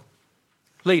mentor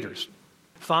leaders.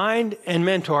 Find and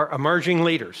mentor emerging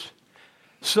leaders.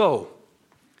 So,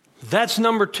 that's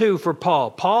number two for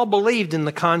Paul. Paul believed in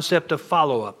the concept of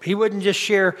follow-up. He wouldn't just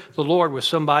share the Lord with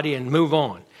somebody and move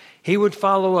on. He would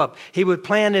follow up. He would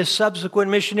plan his subsequent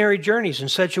missionary journeys in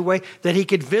such a way that he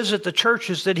could visit the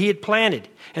churches that he had planted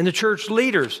and the church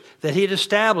leaders that he had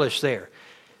established there.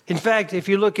 In fact, if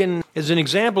you look in as an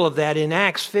example of that in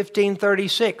Acts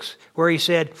 15:36, where he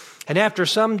said, and after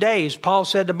some days, Paul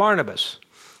said to Barnabas,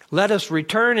 let us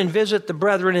return and visit the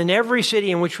brethren in every city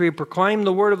in which we proclaim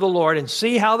the word of the Lord and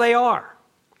see how they are.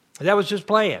 That was his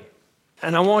plan.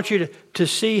 And I want you to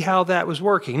see how that was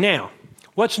working. Now,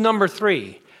 what's number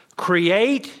three?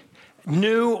 Create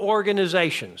new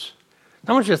organizations.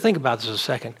 I want you to think about this a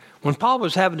second. When Paul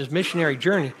was having his missionary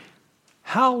journey,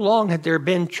 how long had there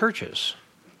been churches?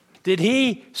 Did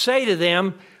he say to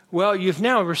them, well, you've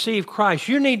now received Christ.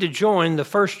 You need to join the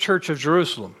first church of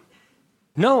Jerusalem?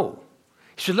 No.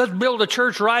 He said, let's build a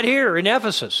church right here in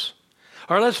Ephesus.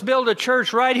 Or let's build a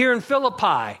church right here in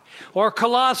Philippi or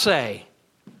Colossae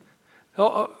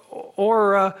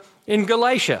or in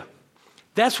Galatia.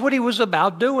 That's what he was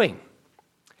about doing.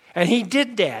 And he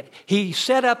did that. He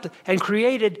set up and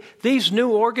created these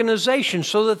new organizations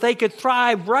so that they could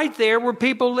thrive right there where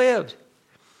people lived.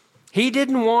 He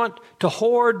didn't want to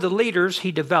hoard the leaders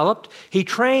he developed. He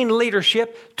trained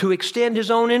leadership to extend his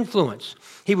own influence.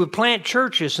 He would plant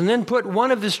churches and then put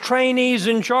one of his trainees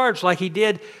in charge, like he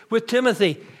did with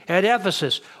Timothy at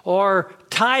Ephesus or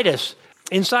Titus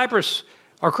in Cyprus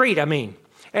or Crete,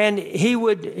 And he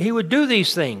would do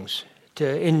these things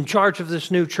in charge of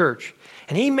this new church.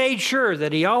 And he made sure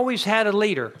that he always had a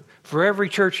leader for every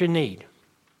church in need.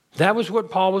 That was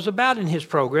what Paul was about in his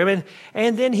program.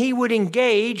 And then he would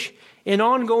engage in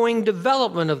ongoing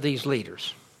development of these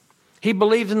leaders. He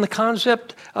believed in the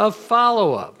concept of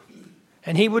follow-up.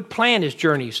 And he would plan his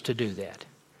journeys to do that.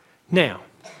 Now,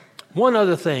 one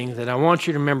other thing that I want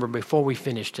you to remember before we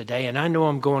finish today, and I know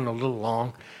I'm going a little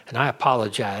long, and I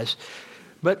apologize,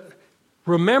 but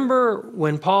remember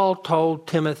when Paul told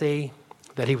Timothy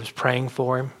that he was praying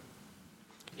for him?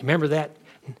 You remember that?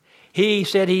 He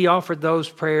said he offered those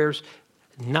prayers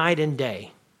night and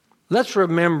day. Let's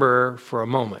remember for a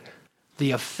moment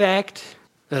the effect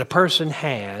that a person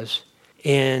has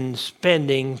in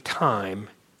spending time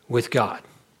with God.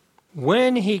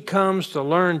 When he comes to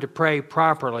learn to pray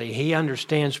properly, he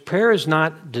understands prayer is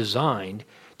not designed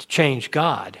to change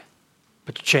God,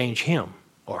 but to change him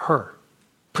or her.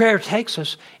 Prayer takes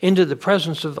us into the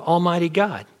presence of Almighty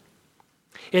God.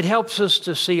 It helps us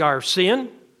to see our sin.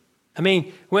 I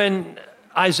mean, when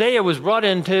Isaiah was brought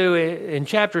in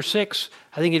chapter 6,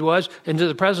 I think it was, into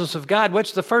the presence of God,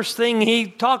 what's the first thing he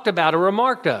talked about or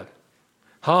remarked of?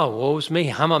 Oh, woe's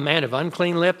me, I'm a man of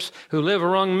unclean lips who live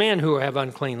among men who have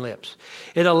unclean lips.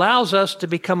 It allows us to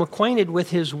become acquainted with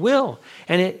his will,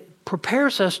 and it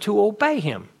prepares us to obey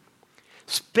him.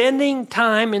 Spending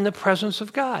time in the presence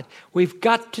of God. We've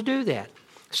got to do that.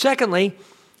 Secondly,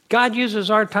 God uses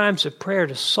our times of prayer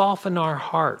to soften our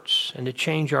hearts and to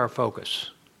change our focus.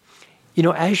 You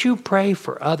know, as you pray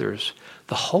for others,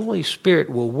 the Holy Spirit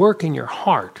will work in your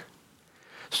heart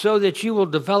so that you will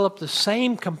develop the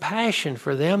same compassion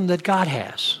for them that God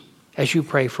has as you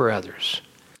pray for others.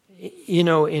 You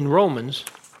know, in Romans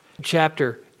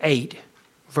chapter 8,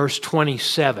 verse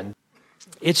 27,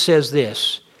 it says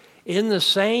this, "In the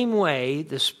same way,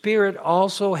 the Spirit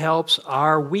also helps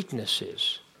our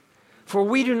weaknesses. For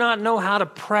we do not know how to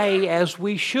pray as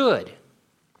we should,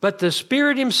 but the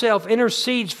Spirit himself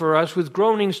intercedes for us with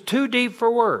groanings too deep for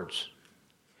words.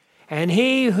 And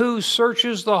he who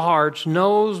searches the hearts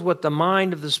knows what the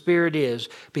mind of the Spirit is,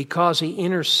 because he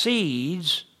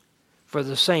intercedes for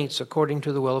the saints according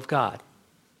to the will of God."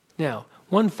 Now,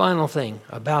 one final thing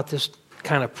about this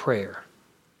kind of prayer.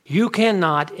 You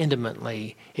cannot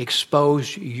intimately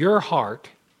expose your heart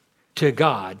to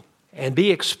God and be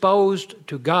exposed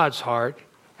to God's heart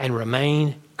and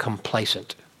remain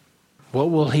complacent. What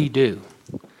will he do?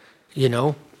 You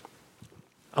know,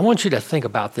 I want you to think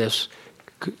about this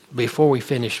before we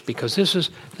finish, because this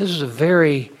is a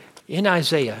very, in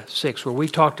Isaiah 6, where we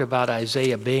talked about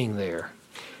Isaiah being there,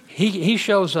 he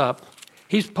shows up,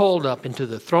 he's pulled up into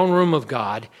the throne room of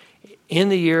God in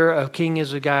the year of King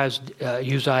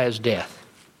Uzziah's death.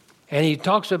 And he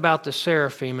talks about the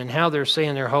seraphim and how they're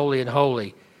saying they're holy and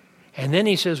holy. And then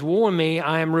he says, "Woe is me,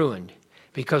 I am ruined,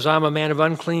 because I'm a man of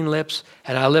unclean lips,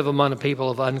 and I live among a people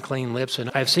of unclean lips,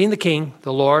 and I've seen the King,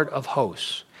 the Lord of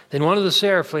hosts." Then one of the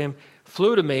seraphim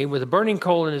flew to me with a burning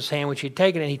coal in his hand, which he had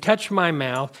taken, and he touched my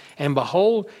mouth, and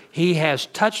behold, he has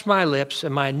touched my lips,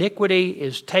 and my iniquity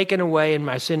is taken away, and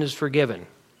my sin is forgiven.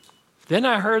 Then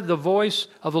I heard the voice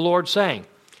of the Lord saying,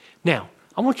 now,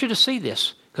 I want you to see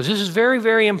this, because this is very,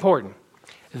 very important.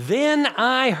 Then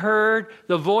I heard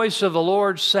the voice of the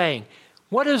Lord saying,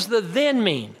 what does the then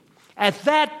mean? At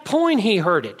that point he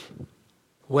heard it.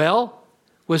 Well,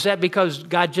 was that because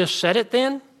God just said it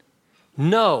then?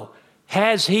 No.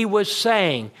 As he was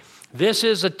saying, this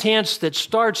is a tense that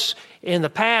starts in the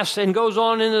past and goes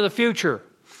on into the future.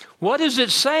 What is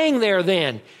it saying there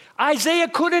then? Isaiah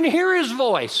couldn't hear his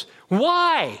voice.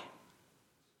 Why?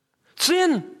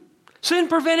 Sin. Sin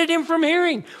prevented him from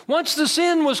hearing. Once the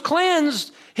sin was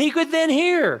cleansed, he could then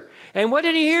hear. And what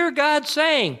did he hear God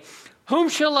saying? Whom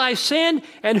shall I send,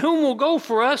 and whom will go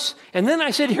for us? And then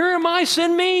I said, here am I,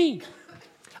 send me.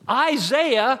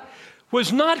 Isaiah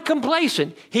was not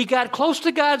complacent. He got close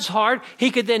to God's heart.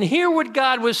 He could then hear what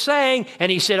God was saying,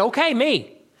 and he said, okay,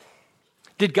 me.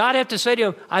 Did God have to say to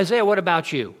him, Isaiah, what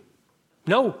about you?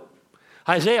 No.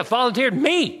 Isaiah volunteered,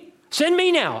 me. Send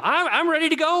me now. I'm ready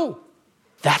to go.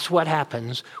 That's what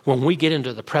happens when we get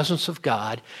into the presence of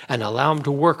God and allow him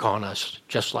to work on us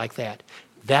just like that.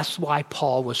 That's why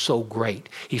Paul was so great.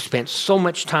 He spent so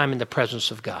much time in the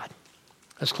presence of God.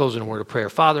 Let's close in a word of prayer.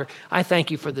 Father, I thank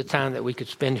you for the time that we could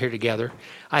spend here together.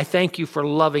 I thank you for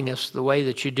loving us the way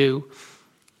that you do.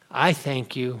 I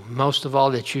thank you, most of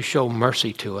all, that you show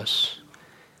mercy to us.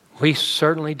 We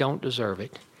certainly don't deserve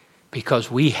it because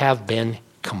we have been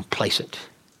complacent.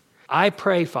 I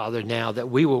pray, Father, now that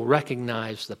we will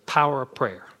recognize the power of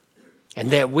prayer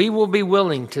and that we will be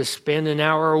willing to spend an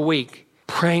hour a week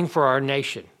praying for our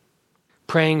nation,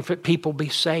 praying that people be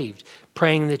saved,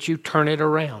 praying that you turn it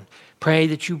around. Pray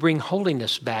that you bring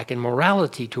holiness back and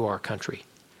morality to our country,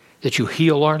 that you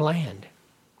heal our land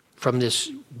from this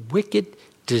wicked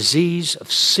disease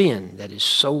of sin that is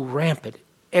so rampant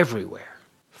everywhere.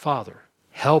 Father,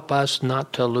 help us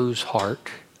not to lose heart.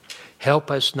 Help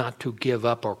us not to give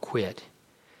up or quit.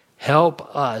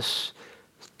 Help us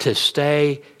to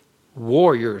stay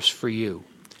warriors for you,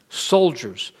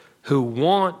 soldiers who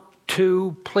want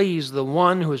to please the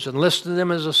one who has enlisted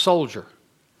them as a soldier.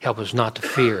 Help us not to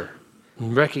fear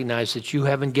and recognize that you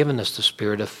haven't given us the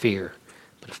spirit of fear,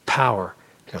 but of power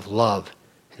and of love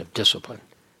and of discipline.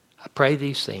 I pray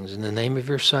these things in the name of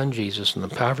your Son, Jesus, and the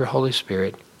power of your Holy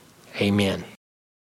Spirit. Amen.